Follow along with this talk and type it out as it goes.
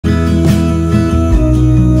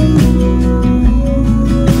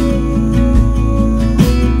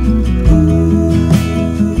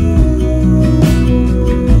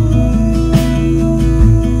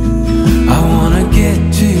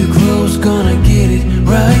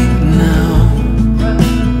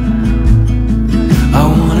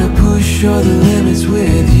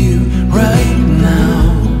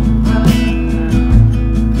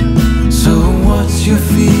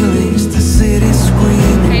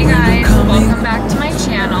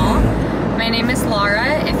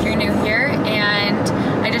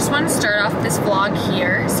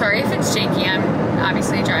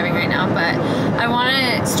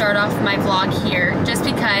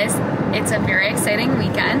very exciting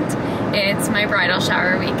weekend. It's my bridal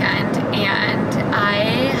shower weekend, and I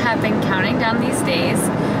have been counting down these days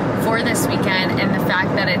for this weekend, and the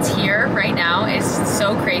fact that it's here right now is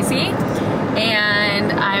so crazy,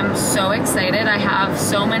 and I'm so excited. I have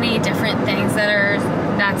so many different things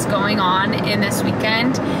that's going on in this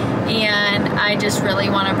weekend, and I just really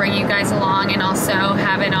want to bring you guys along and also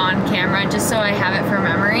have it on camera just so I have it for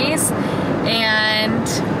memories. And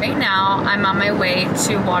right now I'm on my way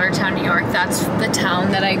to Watertown, New York. That's the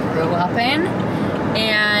town that I grew up in,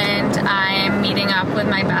 and I'm meeting up with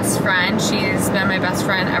my best friend. She's been my best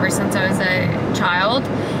friend ever since I was a child,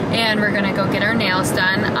 and we're gonna go get her nails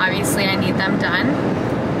done. Obviously I need them done,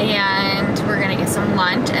 and we're gonna get some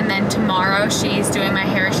lunch, and then tomorrow she's doing my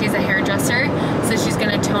hair. She's a hairdresser, so she's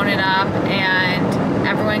gonna tone it up, and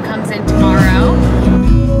everyone comes in tomorrow.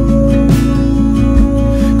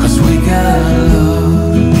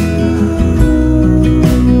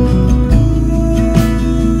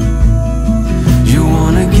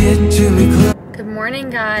 Good morning,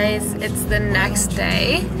 guys. It's the next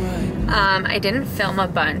day. I didn't film a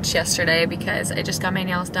bunch yesterday because I just got my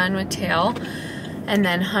nails done with Tail and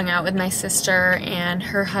then hung out with my sister and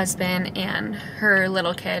her husband and her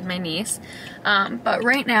little kid, my niece. But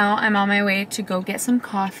right now I'm on my way to go get some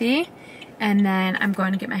coffee, and then I'm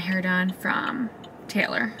going to get my hair done from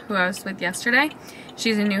Taylor, who I was with yesterday.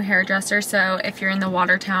 She's a new hairdresser, so if you're in the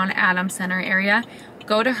Watertown Adams Center area,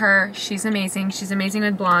 go to her. She's amazing. She's amazing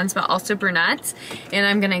with blondes, but also brunettes. And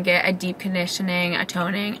I'm gonna get a deep conditioning, a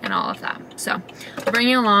toning, and all of that. So I'll bring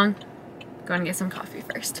you along. Go and get some coffee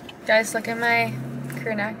first. Guys, look at my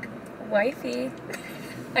crew neck wifey.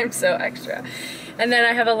 I'm so extra. And then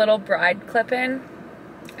I have a little bride clip-in.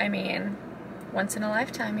 I mean, once in a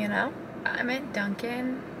lifetime, you know? I'm at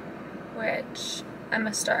Dunkin', which I'm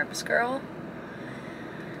a Starbucks girl,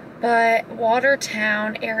 but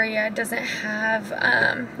Watertown area doesn't have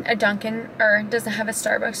a Dunkin', or doesn't have a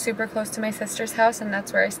Starbucks super close to my sister's house, and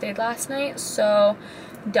that's where I stayed last night. So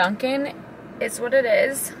Dunkin' is what it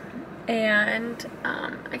is, and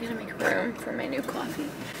I gotta make room for my new coffee.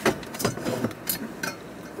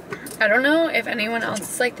 I don't know if anyone else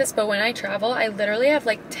is like this, but when I travel, I literally have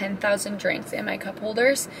like 10,000 drinks in my cup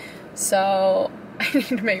holders, so I need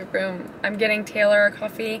to make room. I'm getting Taylor a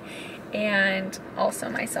coffee and also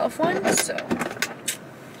myself one. So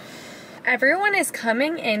everyone is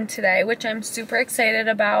coming in today, which I'm super excited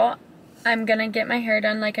about. I'm gonna get my hair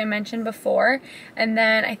done like I mentioned before, and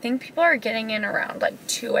then I think people are getting in around like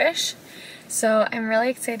 2-ish. So I'm really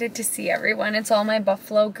excited to see everyone. It's all my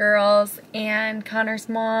Buffalo girls and Connor's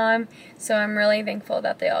mom, so I'm really thankful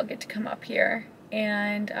that they all get to come up here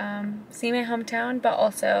and see my hometown, but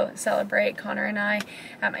also celebrate Connor and I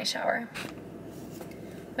at my shower.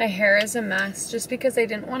 My hair is a mess just because I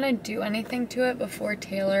didn't want to do anything to it before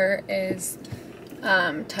Taylor is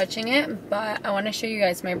touching it, but I want to show you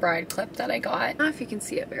guys my bride clip that I got. I don't know if you can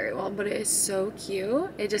see it very well, but it is so cute.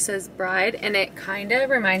 It just says bride, and it kind of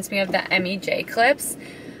reminds me of the MEJ clips,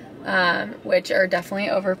 which are definitely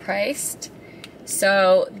overpriced.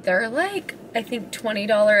 So they're like, I think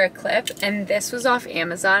 $20 a clip, and this was off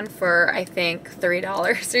Amazon for I think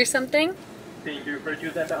 $3 or something. Thank you for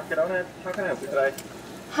choosing that basket on it. How can I help you today?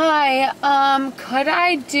 Hi, could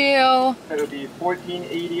I do... It'll be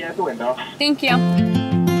 $14.80 at the window. Thank you.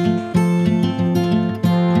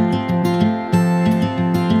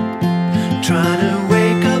 Trying to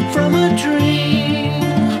wake up from a dream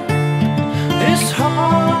is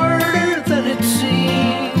harder than it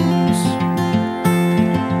seems.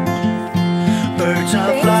 Birds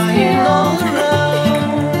are flying all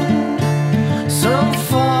around. Some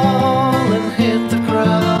fall and hit the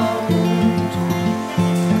ground.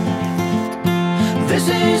 This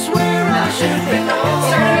is where I should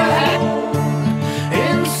belong,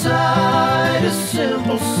 inside a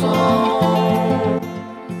simple song.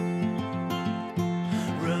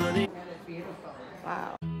 Running.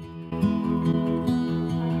 Wow.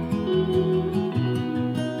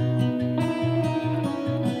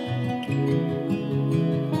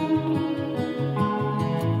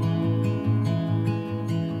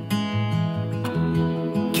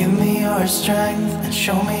 Give me your strength and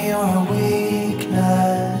show me your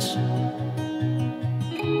weakness.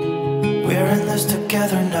 We're in this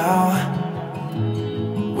together now.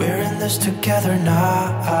 We're in this together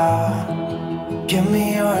now. Give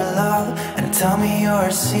me your love and tell me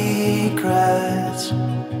your secrets.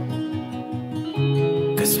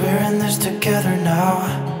 'Cause we're in this together now.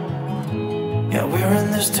 Yeah, we're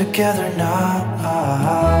in this together now.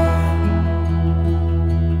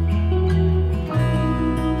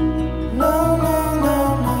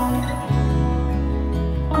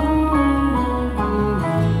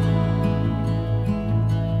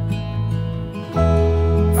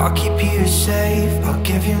 I'll keep you safe, I'll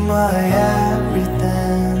give you my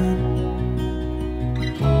everything.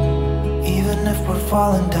 Even if we're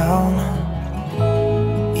falling down,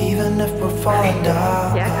 even if we're falling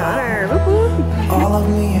down. Yeah, Connor. Woo-hoo. All of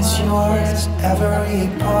me is yours, every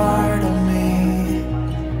part of me.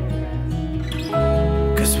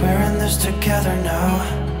 'Cause we're in this together now.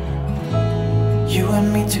 You and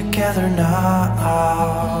me together now.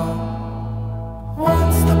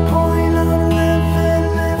 What's the point of living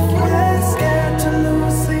if we're scared to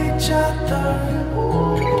lose each other?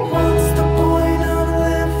 What's the point of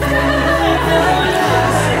living without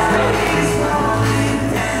us?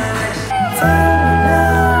 Tell me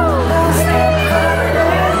now, I'll stop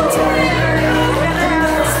hurting. And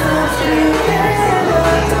that's not you, and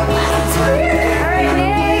I don't want to be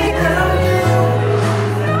without you.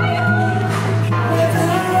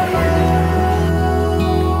 Without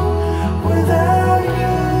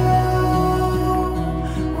you,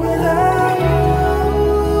 without you,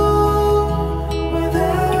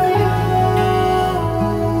 without you.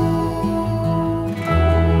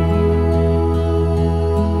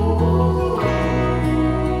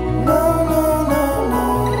 No, no, no, no.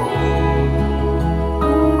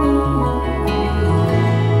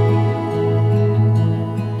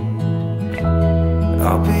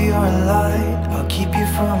 I'll be your light, I'll keep you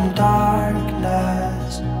from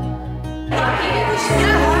darkness.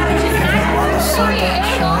 Even when the sun don't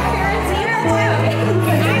shine.